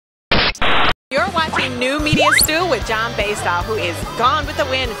You're watching New Media Stew with John Basedow, who is gone with the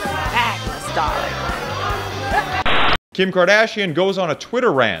wind, fabulous, darling. Kim Kardashian goes on a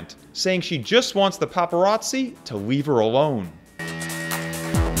Twitter rant, saying she just wants the paparazzi to leave her alone.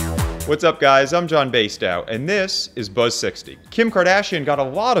 What's up, guys? I'm John Basedow, and this is Buzz60. Kim Kardashian got a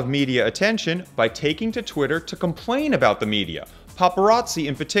lot of media attention by taking to Twitter to complain about the media, paparazzi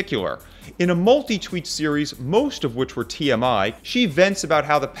in particular. In a multi-tweet series, most of which were TMI, she vents about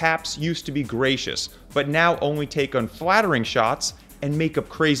how the paps used to be gracious, but now only take unflattering shots and make up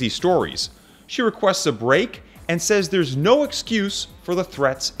crazy stories. She requests a break and says there's no excuse for the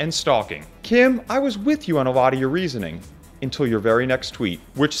threats and stalking. Kim, I was with you on a lot of your reasoning, until your very next tweet,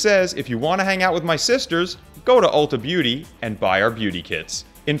 which says if you want to hang out with my sisters, go to Ulta Beauty and buy our beauty kits.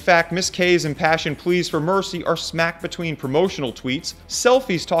 In fact, Miss K's impassioned pleas for mercy are smack between promotional tweets,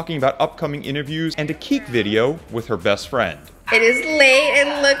 selfies talking about upcoming interviews, and a Keek video with her best friend. It is late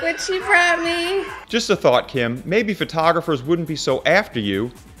and look what she brought me. Just a thought, Kim, maybe photographers wouldn't be so after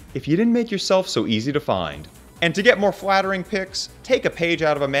you if you didn't make yourself so easy to find. And to get more flattering pics, take a page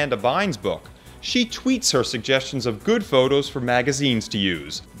out of Amanda Bynes' book. She tweets her suggestions of good photos for magazines to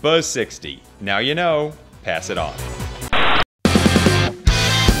use. Buzz60. Now you know, pass it on.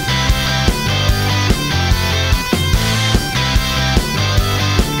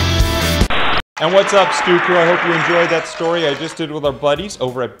 And what's up, Stew Crew? I hope you enjoyed that story I just did with our buddies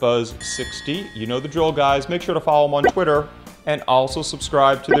over at Buzz60. You know the drill, guys. Make sure to follow them on Twitter and also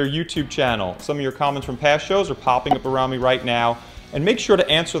subscribe to their YouTube channel. Some of your comments from past shows are popping up around me right now. And make sure to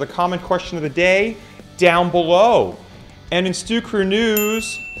answer the comment question of the day down below. And in Stew Crew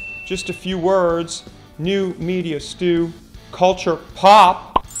news, just a few words. New media stew, culture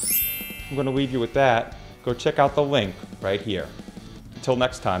pop. I'm gonna leave you with that. Go check out the link right here. Until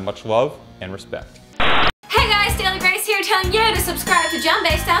next time, much love and respect. Hey guys, Daily Grace here telling you to subscribe to John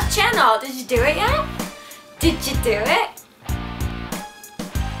Basedow's channel. Did you do it yet? Did you do it?